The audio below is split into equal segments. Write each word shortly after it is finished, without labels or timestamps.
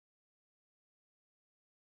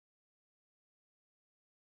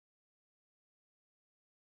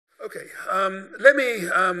Okay, let me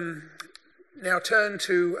now turn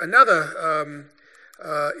to another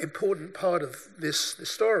important part of this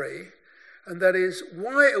story, and that is,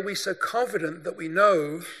 why are we so confident that we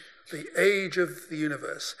know the age of the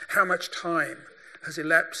universe? How much time has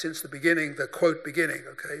elapsed since the beginning, the quote beginning,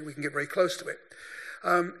 okay? We can get very close to it.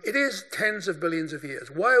 It is tens of billions of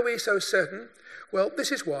years. Why are we so certain? Well,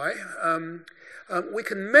 this is why. We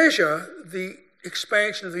can measure the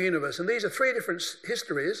expansion of the universe, and these are three different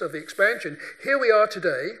histories of the expansion. Here we are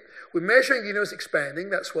today. We're measuring the universe expanding.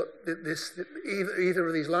 That's what either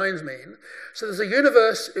of these lines mean. So there's a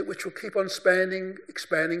universe which will keep on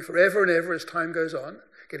expanding forever and ever as time goes on,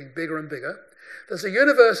 getting bigger and bigger. There's a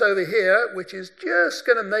universe over here which is just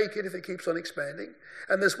going to make it if it keeps on expanding.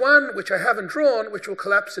 And there's one which I haven't drawn, which will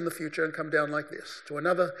collapse in the future and come down like this to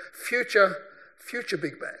another future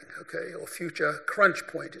Big Bang, okay, or future crunch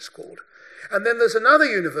point it's called. And then there's another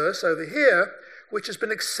universe over here which has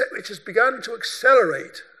begun to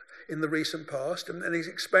accelerate in the recent past, and is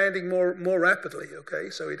expanding more rapidly. Okay,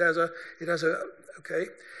 so it has a okay,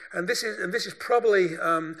 and this is probably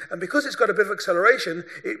and because it's got a bit of acceleration,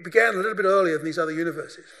 it began a little bit earlier than these other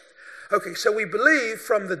universes. Okay, so we believe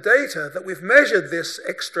from the data that we've measured this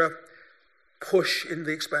extra push in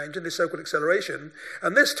the expansion, this so-called acceleration,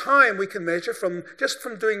 and this time we can measure from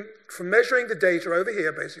measuring the data over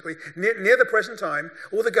here, basically near the present time,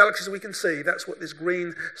 all the galaxies we can see. That's what this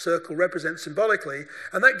green circle represents symbolically,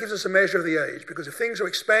 and that gives us a measure of the age, because if things are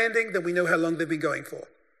expanding, then we know how long they've been going for,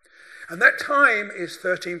 and that time is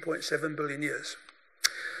 13.7 billion years.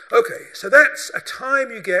 Okay, so that's a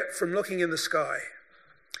time you get from looking in the sky.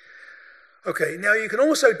 Okay, now you can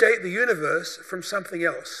also date the universe from something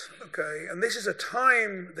else, okay? And this is a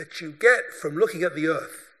time that you get from looking at the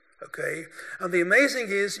Earth, okay? And the amazing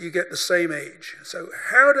is you get the same age. So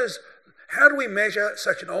how do we measure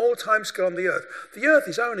such an old time scale on the Earth? The Earth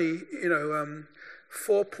is only,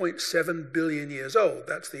 4.7 billion years old.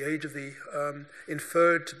 That's the age of the,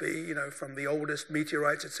 inferred to be, from the oldest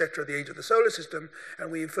meteorites, etc., the age of the solar system,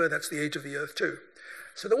 and we infer that's the age of the Earth too.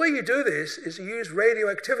 So the way you do this is you use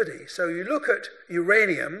radioactivity. So you look at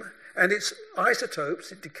uranium and its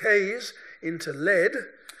isotopes. It decays into lead,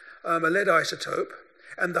 a lead isotope,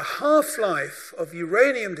 and the half-life of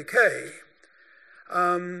uranium decay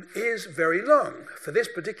is very long. For this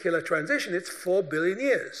particular transition, it's 4 billion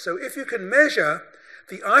years. So if you can measure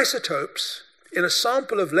the isotopes in a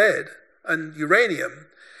sample of lead and uranium,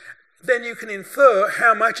 then you can infer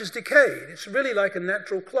how much is decayed. It's really like a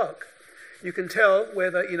natural clock. You can tell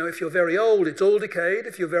whether, if you're very old, it's all decayed.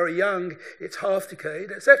 If you're very young, it's half decayed,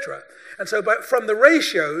 etc. And so from the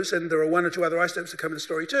ratios, and there are one or two other isotopes that come in the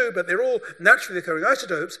story too, but they're all naturally occurring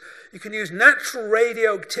isotopes, you can use natural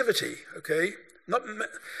radioactivity, okay? Not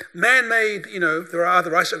man-made, there are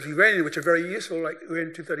other isotopes of uranium which are very useful, like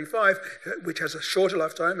uranium-235, which has a shorter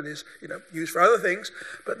lifetime and is, used for other things.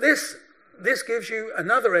 But this gives you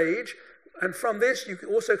another age, and from this you can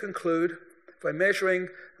also conclude, by measuring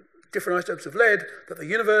different isotopes of lead, that the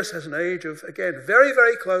universe has an age of, again, very,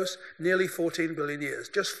 very close, nearly 14 billion years,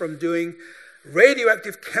 just from doing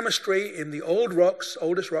radioactive chemistry in the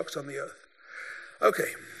oldest rocks on the Earth.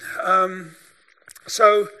 Okay,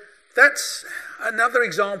 so that's another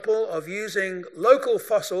example of using local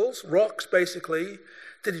fossils, rocks basically,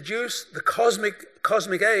 to deduce the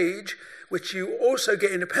cosmic age, which you also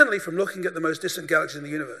get independently from looking at the most distant galaxies in the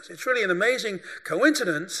universe. It's really an amazing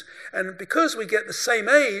coincidence, and because we get the same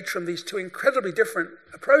age from these two incredibly different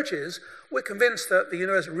approaches, we're convinced that the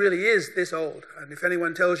universe really is this old. And if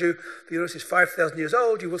anyone tells you the universe is 5,000 years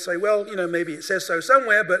old, you will say, well, maybe it says so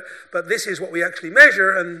somewhere, but this is what we actually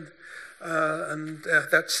measure, and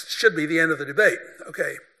that should be the end of the debate.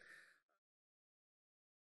 Okay.